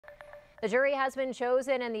The jury has been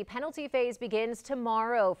chosen and the penalty phase begins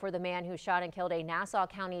tomorrow for the man who shot and killed a Nassau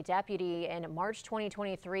County deputy in March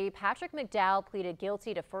 2023. Patrick McDowell pleaded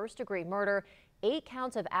guilty to first-degree murder, 8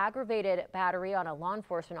 counts of aggravated battery on a law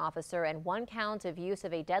enforcement officer, and 1 count of use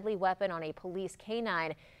of a deadly weapon on a police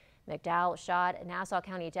canine. McDowell shot Nassau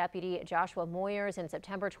County Deputy Joshua Moyers in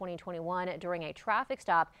September 2021 during a traffic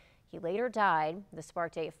stop. He later died. This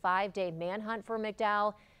sparked a 5-day manhunt for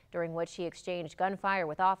McDowell, during which he exchanged gunfire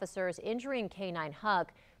with officers, injuring K-9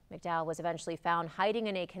 Huck. McDowell was eventually found hiding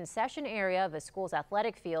in a concession area of a school's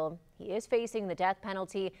athletic field. He is facing the death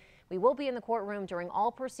penalty. We will be in the courtroom during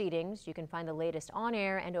all proceedings. You can find the latest on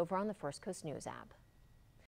air and over on the First Coast News app.